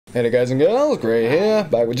Hey there guys and girls, Gray here,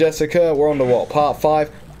 back with Jessica. We're on to what, part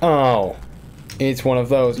 5? Oh, it's one of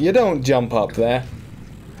those. You don't jump up there.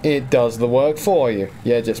 It does the work for you.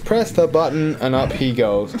 Yeah, just press the button and up he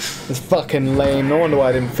goes. It's fucking lame. No wonder why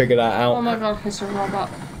I didn't figure that out. Oh my god, he's a robot.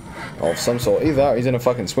 Of some sort. Either that or he's in a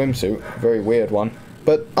fucking swimsuit. Very weird one.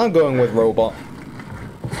 But I'm going with robot.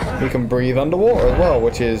 We can breathe underwater as well,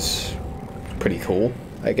 which is pretty cool,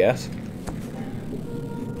 I guess.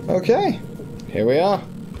 Okay, here we are.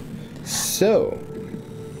 So,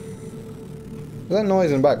 is that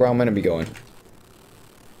noise in the background meant to be going?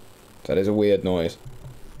 That is a weird noise.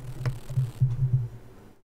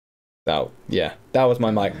 Oh, yeah, that was my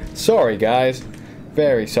mic. Sorry, guys.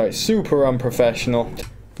 Very sorry. Super unprofessional.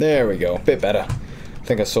 There we go. Bit better. I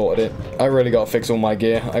think I sorted it. I really got to fix all my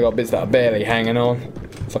gear. I got bits that are barely hanging on.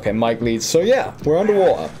 Fucking mic leads. So yeah, we're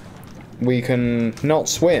underwater. We can not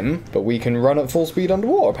swim, but we can run at full speed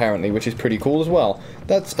underwater, apparently, which is pretty cool as well.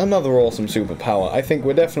 That's another awesome superpower. I think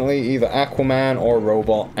we're definitely either Aquaman or a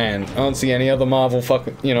robot, and I don't see any other Marvel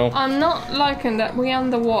I'm not liking that we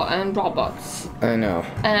underwater and robots. I know.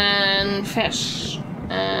 And fish.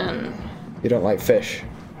 And... You don't like fish?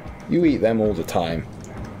 You eat them all the time.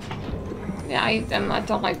 Yeah, I eat them. I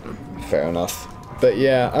don't like them. Fair enough. But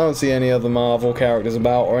yeah, I don't see any other Marvel characters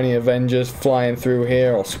about, or any Avengers flying through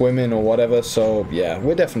here, or swimming, or whatever, so yeah,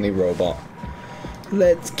 we're definitely robot.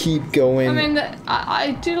 Let's keep going. I mean,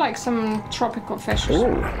 I do like some tropical fishes.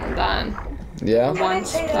 Ooh. Then Yeah,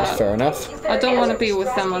 once, fair enough. I don't want to be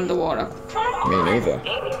with them underwater. Me neither.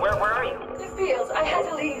 Amy, where are you? The fields. I had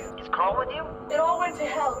to leave. Is Carl with you? It all went to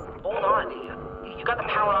hell. Hold on. You got the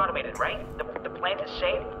power automated, right? The plant is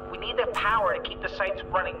safe? We need the power to keep the sites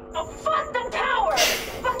running. Oh, fuck the power!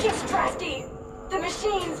 Fuck you, Strafty! The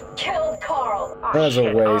machines killed Carl. Oh, As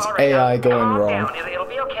shit. always, All right, AI now, going calm wrong. down. It'll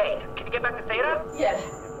be okay. Can you get back to Theta? Yeah,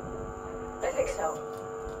 I think so.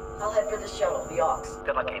 I'll head for the shuttle, the Aux.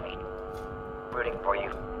 Good luck, Amy. Rooting for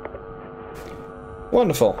you.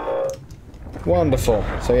 Wonderful. Wonderful.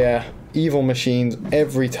 So yeah, evil machines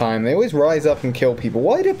every time. They always rise up and kill people.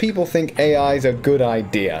 Why do people think AI is a good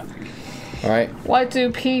idea? Alright? Why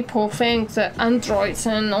do people think that androids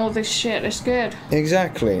and all this shit is good?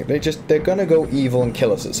 Exactly. They're gonna go evil and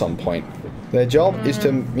kill us at some point. Their job is to,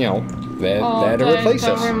 you know, they're there to replace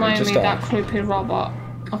us. Don't remind Just me of that creepy robot.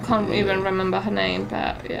 I can't even remember her name,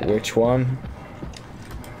 but yeah. Which one?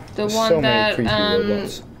 The There's one so many that, creepy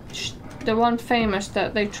robots. the one famous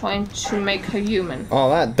that they trying to make her human. Oh,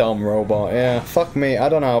 that dumb robot, yeah. Fuck me. I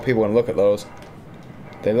don't know how people want to look at those.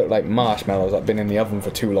 They look like marshmallows that've been in the oven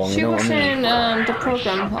for too long, She you know was what I mean? in the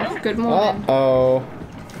program of Good Morning. Uh-oh.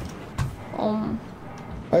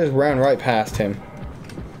 I I just ran right past him.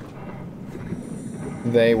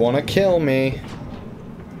 They want to kill me.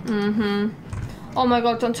 Mm-hmm. Oh my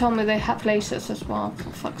god, don't tell me they have lasers as well,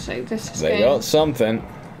 for fuck's sake. This is They got something.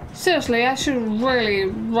 Seriously, I should really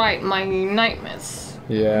write my nightmares.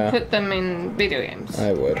 Yeah. Put them in video games.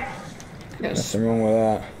 I would. Because Nothing wrong with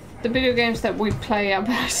that. the video games that we play are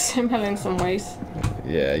very similar in some ways.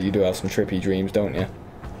 Yeah, you do have some trippy dreams, don't you?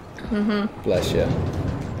 Mm-hmm. Bless you.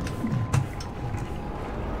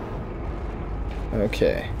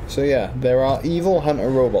 Okay, so yeah, there are evil hunter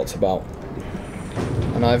robots about.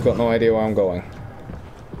 And I've got no idea where I'm going.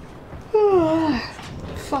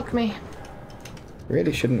 Fuck me.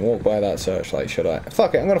 Really shouldn't walk by that searchlight, should I?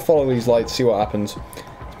 Fuck it, I'm gonna follow these lights, see what happens.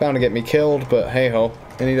 It's bound to get me killed, but hey ho,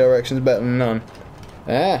 any direction's better than none.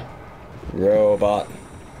 Ah, robot.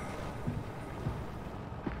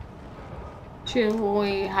 Should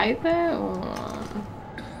we hide there or...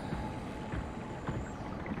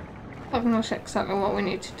 Fuck knows exactly what we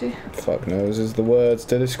need to do. Fuck knows is the words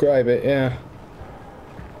to describe it, yeah.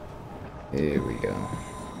 Here we go.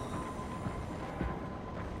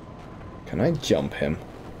 Can I jump him?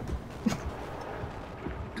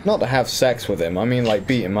 Not to have sex with him, I mean like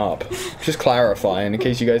beat him up. Just clarifying in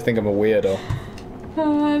case you guys think I'm a weirdo.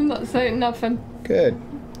 I'm not saying nothing. Good.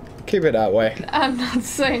 Keep it that way. I'm not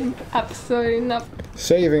saying absolutely nothing.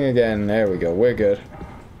 Saving again, there we go, we're good.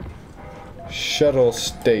 Shuttle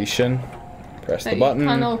station. Press the button.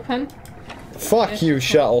 Can open. Fuck you,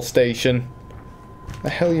 shuttle station. The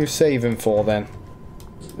hell are you saving for then?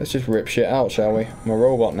 Let's just rip shit out, shall we? I'm a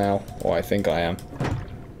robot now. Or I think I am.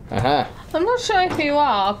 Aha. I'm not sure if you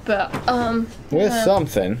are, but We're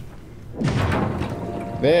something.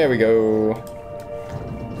 There we go.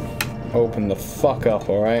 Open the fuck up,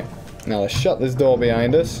 alright? Now let's shut this door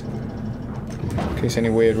behind us. In case any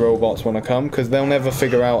weird robots want to come, because they'll never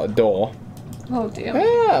figure out a door. Oh dear.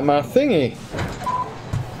 Ah, my thingy.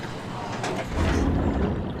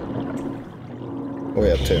 What are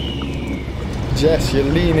we up to? Jess, you're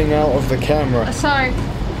leaning out of the camera. Sorry.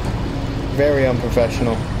 Very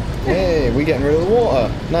unprofessional. Hey, we getting rid of the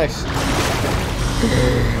water. Nice.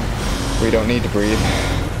 We don't need to breathe.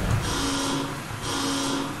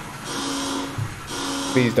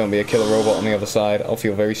 Please don't be a killer robot on the other side. I'll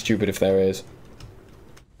feel very stupid if there is.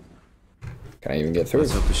 Can I even get through?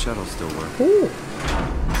 Let's hope the shuttle still works. Ooh.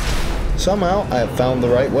 Somehow, I have found the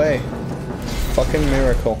right way. Fucking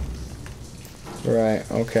miracle. Right,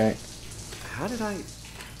 okay.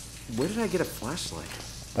 Where did I get a flashlight?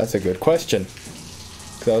 That's a good question.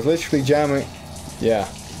 Because I was literally jamming... Yeah.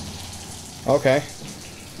 Okay.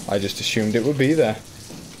 I just assumed it would be there.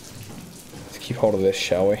 Let's keep hold of this,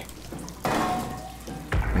 shall we?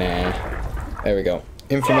 Nah. There we go.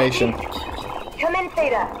 Information. Come in,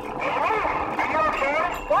 Theta.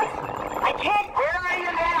 What? I can't. Where are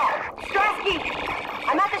you now? Strasky!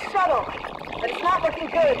 I'm at the shuttle, but it's not looking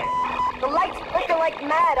good. The lights flicker like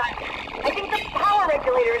mad. I think the power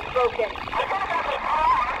regulator is broken.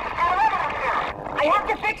 I have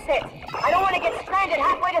to fix it. I don't want to get stranded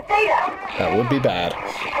halfway to Theta. That would be bad.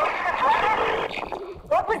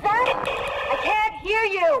 What was that? I can't hear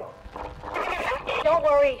you. Don't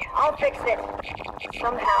worry, I'll fix it.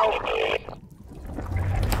 Somehow.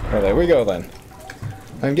 Well, there we go then.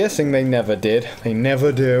 I'm guessing they never did. They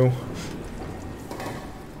never do.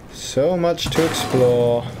 So much to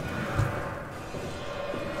explore.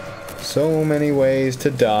 So many ways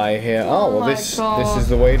to die here. Oh, well, this is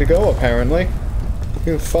the way to go, apparently.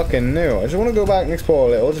 Who fucking knew? I just want to go back and explore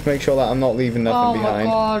a little, just make sure that I'm not leaving nothing behind.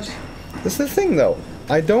 Oh my god. That's the thing, though.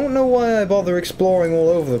 I don't know why I bother exploring all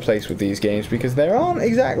over the place with these games, because there aren't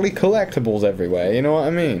exactly collectibles everywhere, you know what I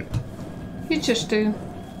mean? You just do.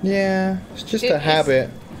 Yeah, it's just a habit.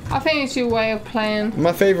 I think it's your way of playing.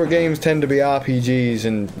 My favourite games tend to be RPGs,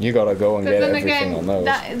 and you gotta go and get everything on those.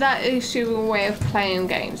 That is your way of playing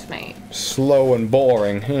games, mate. Slow and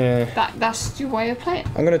boring, yeah. That's your way of playing.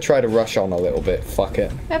 I'm gonna try to rush on a little bit, fuck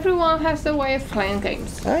it. Everyone has their way of playing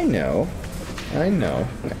games. I know.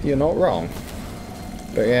 You're not wrong.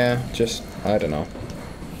 But yeah, just, I don't know.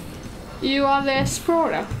 You are the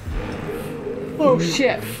explorer. Oh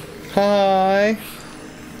shit. Hi.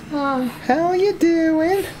 How you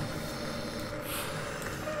doing?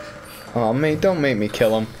 Oh, mate, don't make me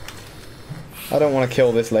kill him. I don't want to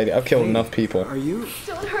kill this lady. I've killed enough people. Are you?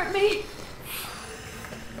 Don't hurt me.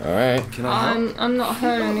 Alright. Can I help? I'm not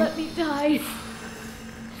hurting you. Let me die.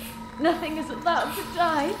 Nothing is allowed to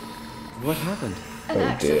die. What happened? An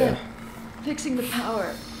accident. Fixing the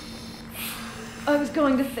power. I was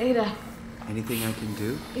going to Theta. Anything I can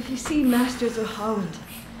do? If you see Masters or Holland,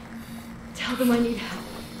 tell them I need help.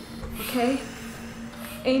 Okay?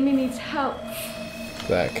 Amy needs help.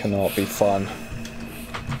 That cannot be fun.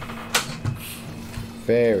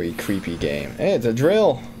 Very creepy game. Hey, it's a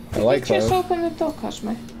drill. I like Did you those. just open the door,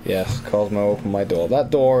 Cosmo? Yes, Cosmo opened my door. That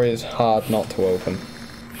door is hard not to open.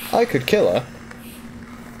 I could kill her.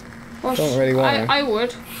 Well, Don't really want to. I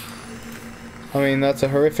would. I mean, that's a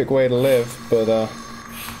horrific way to live, but,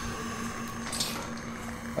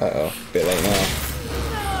 uh-oh, bit late now.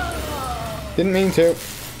 Didn't mean to.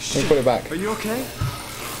 Let me put it back. Are you okay?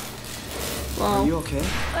 Well, Are you okay?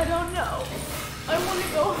 I don't know. I want to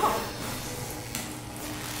go home.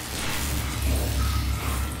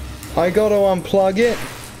 I gotta unplug it.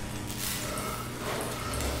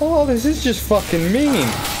 Oh, this is just fucking mean.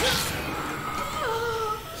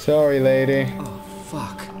 Sorry, lady. Oh,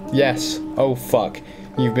 fuck. Yes. Oh, fuck.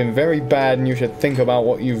 You've been very bad and you should think about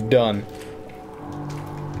what you've done.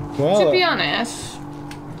 Well, to be honest,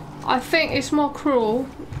 I think it's more cruel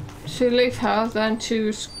to leave her than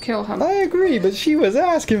to kill her. I agree, but she was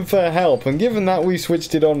asking for help, and given that we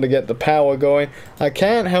switched it on to get the power going, I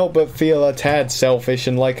can't help but feel a tad selfish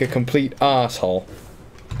and like a complete arsehole.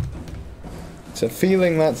 It's a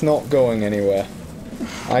feeling that's not going anywhere.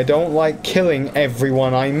 I don't like killing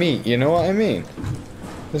everyone I meet, you know what I mean?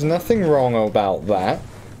 There's nothing wrong about that.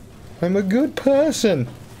 I'm a good person.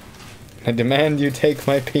 I demand you take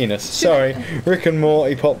my penis. Sorry, Rick and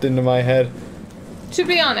Morty popped into my head. To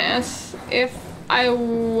be honest, if I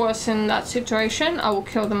was in that situation, I would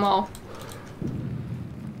kill them all.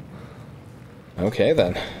 Okay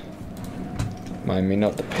then. Mind me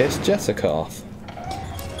not to piss Jessica off.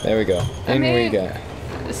 There we go. In we go.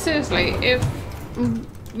 Seriously, if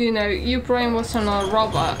you know your brain was on a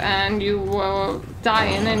robot and you were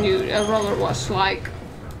dying and a robot was like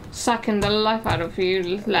sucking the life out of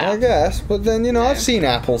you left. I guess, but then, you know, I've seen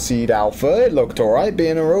Appleseed Alpha. It looked alright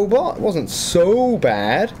being a robot. It wasn't so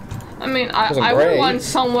bad. I mean, I would want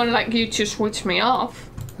someone like you to switch me off.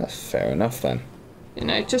 That's fair enough then. You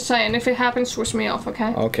know, just saying, if it happens, switch me off,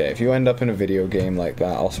 okay? Okay, if you end up in a video game like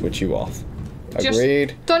that, I'll switch you off. Agreed.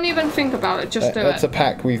 Just don't even think about it. Just do That's it. a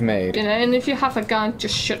pact we've made. You know, and if you have a gun,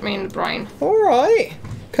 just shoot me in the brain. Alright.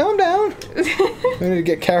 Calm down. I need to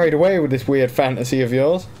get carried away with this weird fantasy of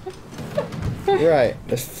yours. Right.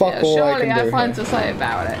 There's fuck all I can do. Surely I have fun here. to say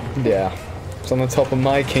about it. Yeah. It's on the top of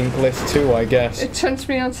my kink list too, I guess. It turns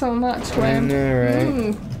me on so much I when.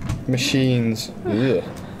 know, right? Machines. Ugh.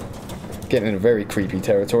 Getting in a very creepy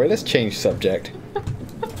territory. Let's change subject.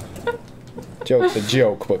 Joke's a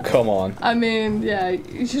joke, but come on. I mean, yeah,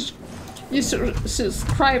 you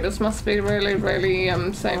subscribers must be really,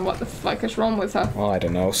 really saying what the fuck is wrong with her. Oh, I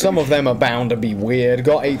don't know. Some of them are bound to be weird.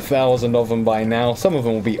 Got 8,000 of them by now. Some of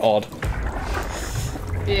them will be odd.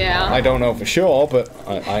 Yeah. I don't know for sure, but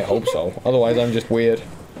I hope so. Otherwise, I'm just weird.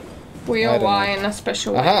 We I are don't why know. in a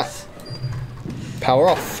special Aha. ways. Power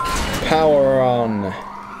off. Power on.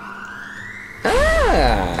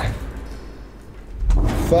 Ah!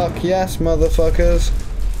 Fuck yes, motherfuckers.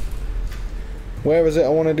 Where is it I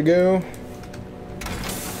wanted to go?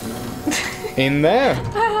 In there.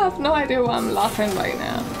 I have no idea why I'm laughing right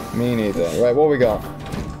now. Me neither. Right, what we got?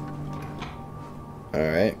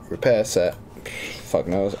 Alright, repair set. Fuck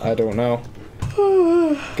knows, I don't know.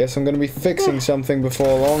 Guess I'm gonna be fixing something before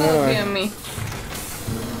long, Oh, aren't dear I? me.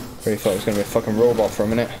 Really thought it was gonna be a fucking robot for a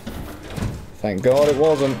minute. Thank God it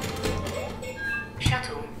wasn't.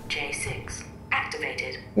 Shuttle J6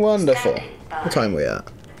 activated. Wonderful. Standing by. What time are we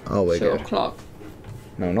at? Oh, we're 2 good. o'clock.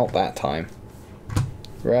 No, not that time.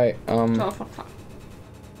 Right, 12 o'clock.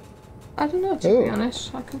 I don't know, to Ooh. be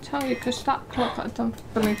honest. I can tell you, because that clock, I don't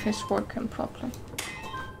believe is working properly.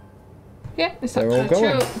 Yeah, it's They're all actually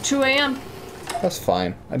going. 2 a.m. That's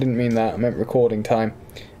fine. I didn't mean that. I meant recording time.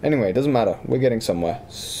 Anyway, it doesn't matter. We're getting somewhere.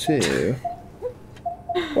 So,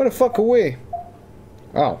 where the fuck are we?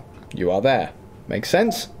 Oh, you are there. Makes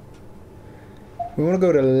sense. We want to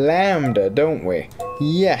go to Lambda, don't we?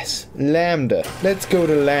 Yes, Lambda. Let's go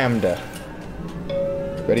to Lambda.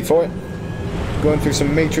 Ready for it? Going through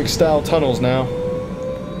some Matrix-style tunnels now.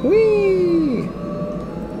 Whee!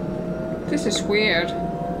 This is weird.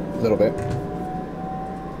 A little bit.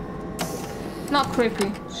 Not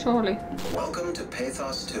creepy, surely. Welcome to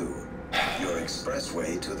Pathos 2, your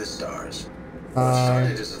expressway to the stars. What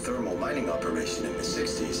started as a thermal mining operation in the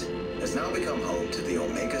 60s has now become home to the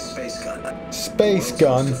Omega Space Gun. Space The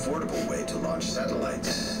world's gun. most affordable way to launch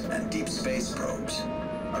satellites and deep space probes.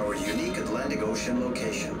 Our unique Atlantic Ocean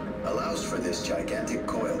location allows for this gigantic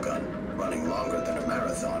coil gun, running longer than a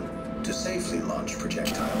marathon, to safely launch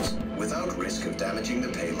projectiles without risk of damaging the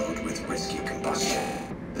payload with risky combustion.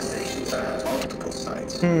 The station has multiple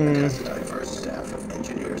sites and has a diverse staff of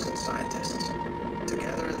engineers and scientists.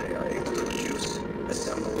 Together, they are able to produce,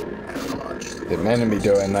 assemble, and launch They're meant to be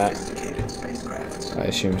doing that. sophisticated spacecrafts. I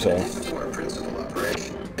assume so. This is our principal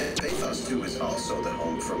operation. Pathos 2 is also the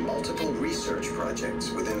home for multiple research projects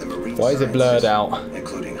within the marine Why is it blurred sciences, out?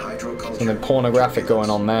 including hydroculture, Something pornographic going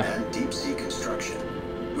on there. and deep sea construction.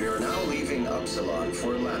 We are now leaving Upsilon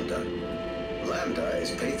for Lambda. Lambda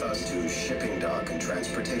is Pathos 2's shipping dock and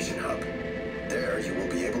transportation hub. There, you will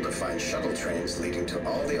be able to find shuttle trains leading to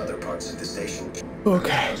all the other parts of the station.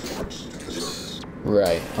 Okay.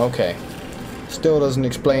 Right, okay. Still doesn't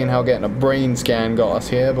explain how getting a brain scan got us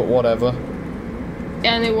here, but whatever.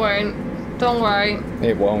 And it won't. Don't worry.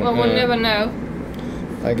 It won't. Well, we'll never know.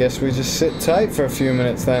 I guess we just sit tight for a few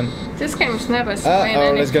minutes then. This game's never explained Uh-oh,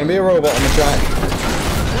 anything. there's gonna be a robot on the track.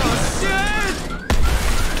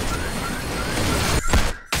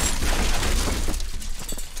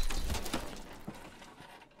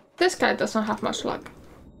 This guy doesn't have much luck.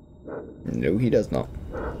 No, he does not.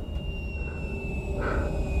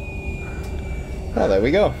 Oh, there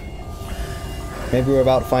we go. Maybe we're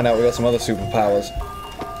about to find out we got some other superpowers.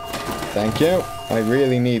 Thank you. I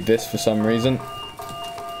really need this for some reason.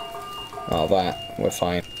 Oh, that. We're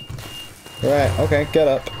fine. Right, okay, get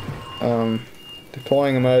up.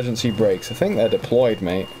 Deploying emergency brakes. I think they're deployed,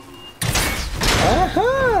 mate.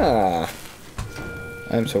 Aha!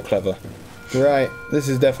 I'm so clever. Right, this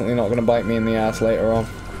is definitely not going to bite me in the ass later on.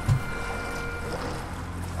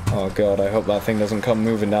 Oh god, I hope that thing doesn't come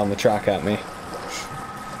moving down the track at me.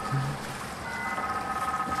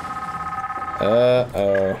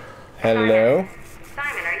 Uh-oh. Hello?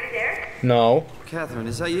 Simon, are you there? No. Catherine,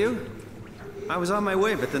 is that you? I was on my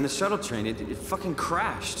way, but then the shuttle train, it fucking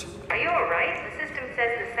crashed. Are you alright? The system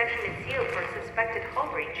says the section is sealed for suspected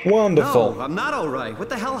hull breach. Wonderful. No, I'm not alright. What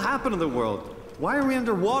the hell happened to the world? Why are we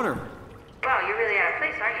underwater? Wow, you're really out of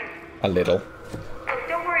place, aren't you? A little. Look,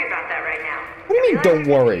 don't worry about that right now. What do you mean, I realize don't it's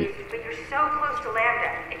worry? confusing, but you're so close to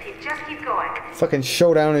Lambda. If you just keep going. Fucking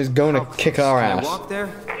Showdown is going to kick our Can I ass. walk there?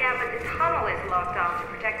 Yeah, but the tunnel is locked off to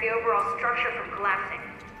protect the overall structure from collapsing.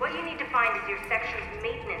 What you need to find is your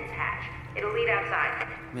meet outside.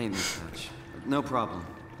 Maintenance touch. No problem.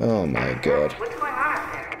 Oh my god. What's going on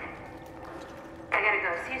up there? I gotta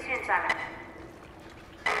go. See you soon, Simon.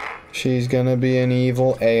 She's gonna be an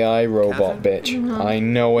evil AI robot bitch. I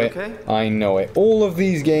know it. Okay. I know it. All of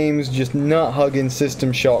these games just not hugging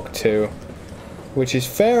System Shock 2. Which is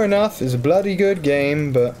fair enough. It's a bloody good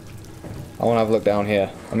game, but I want to have a look down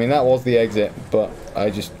here. I mean, that was the exit, but I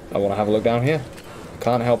want to have a look down here.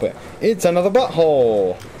 Can't help it. It's another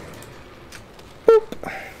butthole. Boop.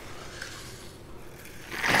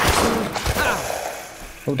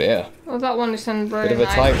 Oh dear. Well, that one isn't very Bit of a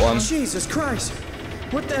nice. tight one. Jesus Christ!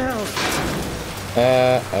 What the hell?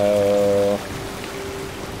 Uh-oh.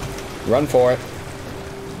 Run for it.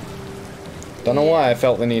 Don't know why I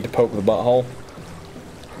felt the need to poke the butthole.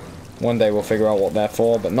 One day we'll figure out what they're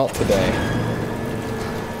for, but not today.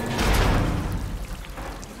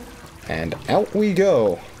 And out we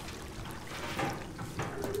go.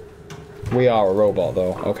 We are a robot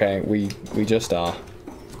though, okay? We just are.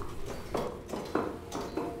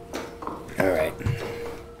 Alright.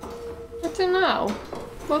 I don't know.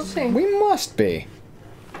 We'll see. We must be.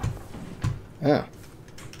 Oh. Well,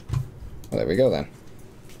 there we go then.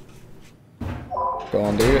 Go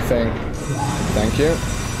on, do your thing. Thank you.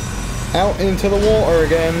 Out into the water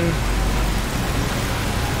again.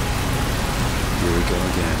 Here we go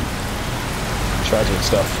again. Tragic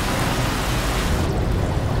stuff.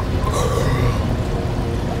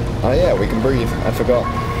 Oh yeah, we can breathe. I forgot.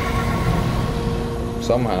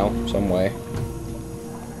 Somehow, some way.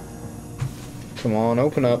 Come on,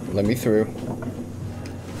 open up. Let me through.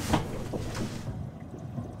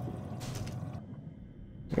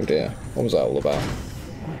 Oh dear. What was that all about?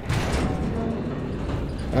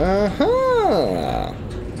 Uh-huh.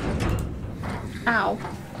 Ow.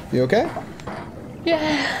 You okay?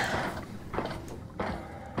 Yeah.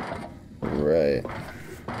 Right.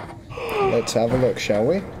 Let's have a look, shall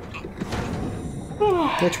we?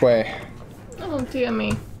 Which way? Oh dear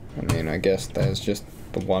me. I mean, I guess there's just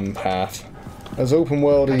the one path. As open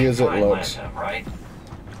worldy as it looks. Lambda, right?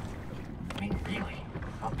 I mean, really?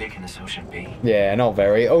 How big can this ocean be? Yeah, not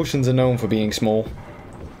very. Oceans are known for being small.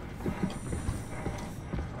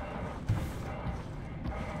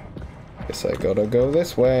 Guess I gotta go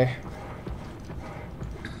this way.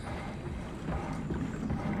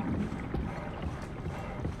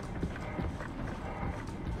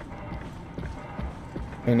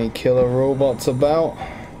 Any killer robots about?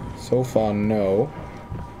 So far, no.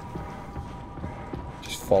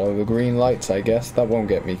 Just follow the green lights, I guess. That won't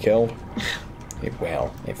get me killed. It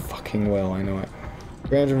will. It fucking will, I know it.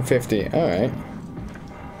 350, alright.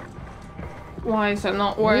 Why is it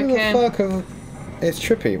not Who working? the fuck have... It's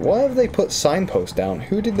trippy. Why have they put signposts down?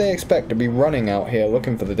 Who did they expect to be running out here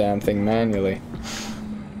looking for the damn thing manually?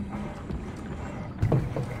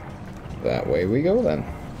 That way we go then.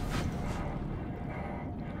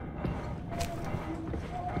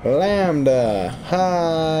 Lambda!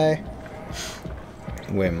 Hi!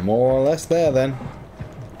 We're more or less there then.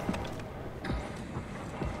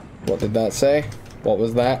 What did that say? What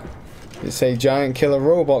was that? Did it say giant killer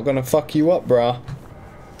robot gonna fuck you up, brah?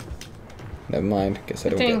 Never mind. Guess I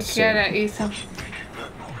don't get to see. Get it, Ethan.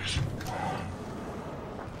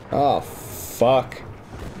 Oh, fuck.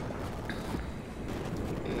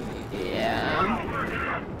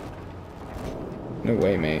 Yeah. No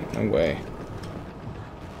way, mate. No way.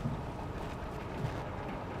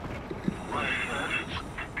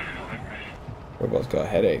 Robot's got a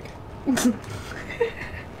headache.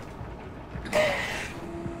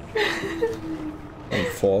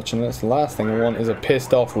 Unfortunate. That's the last thing I want is a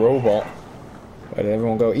pissed off robot. Where did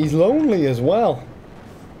everyone go? He's lonely as well.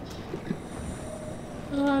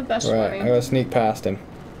 Oh, that's Right, funny. I gotta sneak past him.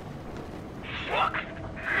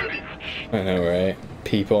 I know, right?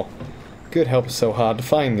 People. Good help is so hard to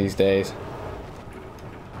find these days.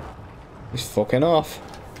 He's fucking off.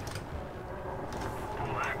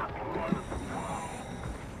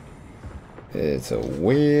 It's a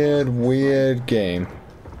weird, weird game.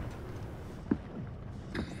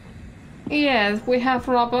 Yes, we have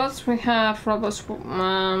robots. Well,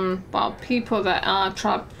 people that are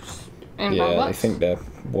trapped in Yeah, robots. I think they're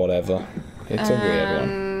whatever. It's a weird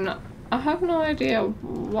one. I have no idea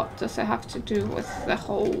what does it have to do with the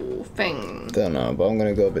whole thing. Don't know, but I'm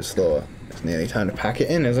gonna go a bit slower. It's nearly time to pack it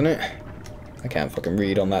in, isn't it? I can't fucking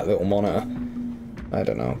read on that little monitor. I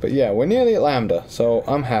don't know. But yeah, we're nearly at Lambda, so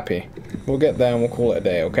I'm happy. We'll get there and we'll call it a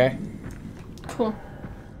day, okay? Cool.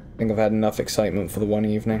 I think I've had enough excitement for the one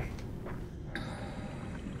evening.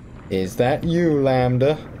 Is that you,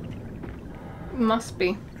 Lambda? Must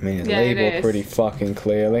be. I mean, it's Yeah, it labeled is. pretty fucking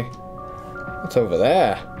clearly. What's over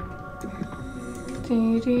there?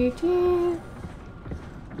 Dee, dee, dee.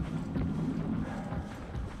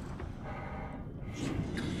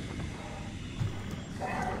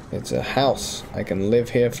 It's a house. I can live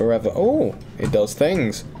here forever. Oh, it does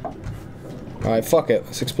things. Alright, fuck it.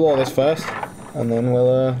 Let's explore this first. And then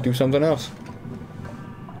we'll do something else.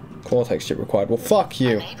 Cortex chip required. Well, fuck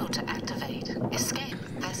you. Unable to activate. Escape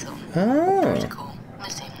vessel. Ah. Protocol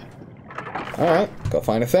missing. Alright, gotta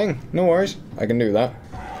find a thing. No worries. I can do that.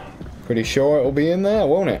 Pretty sure it'll be in there,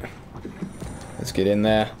 won't it? Let's get in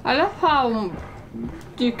there. I love how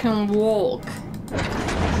you can walk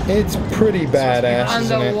It's pretty badass,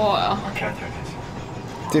 isn't it? underwater. Catherine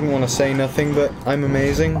is. Didn't want to say nothing, but I'm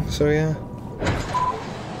amazing, so yeah.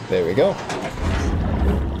 There we go.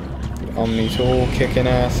 Omni tool kicking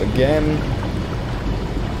ass again.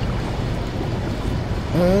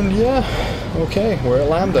 And yeah, okay, we're at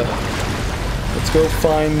Lambda. Let's go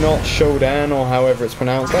find not Shodan or however it's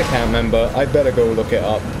pronounced. I can't remember. I better go look it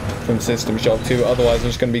up from System Shock 2, otherwise I'm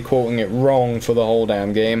just going to be quoting it wrong for the whole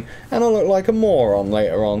damn game, and I'll look like a moron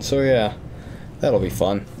later on, so yeah, that'll be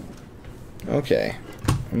fun. Okay,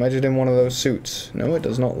 imagine in one of those suits. No, it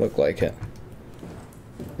does not look like it.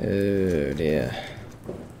 Oh dear.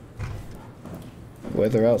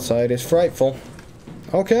 Weather outside is frightful.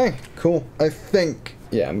 Okay, cool. I think,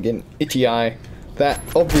 yeah, I'm getting itchy eye. That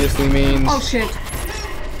obviously means... Oh shit.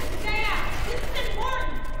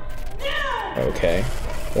 Okay.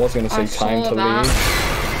 I was going to say time to leave.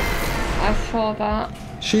 I saw that.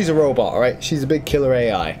 She's a robot, alright? She's a big killer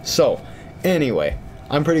AI. So, anyway,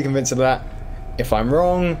 I'm pretty convinced of that. If I'm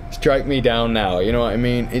wrong, strike me down now, you know what I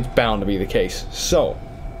mean? It's bound to be the case. So,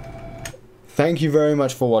 thank you very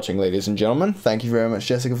much for watching, ladies and gentlemen. Thank you very much,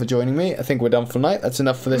 Jessica, for joining me. I think we're done for tonight. That's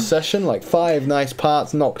enough for this session. Like 5 nice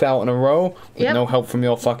parts knocked out in a row with no help from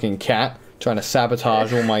your fucking cat trying to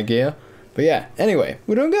sabotage all my gear. But yeah, anyway,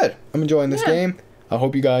 we're doing good. I'm enjoying this game. I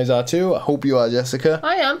hope you guys are too. I hope you are, Jessica.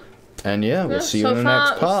 I am. And yeah, we'll see you in the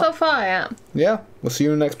next part. So far I am. Yeah, we'll see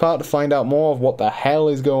you in the next part to find out more of what the hell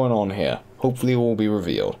is going on here. Hopefully it will be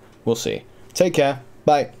revealed. We'll see. Take care.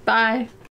 Bye. Bye.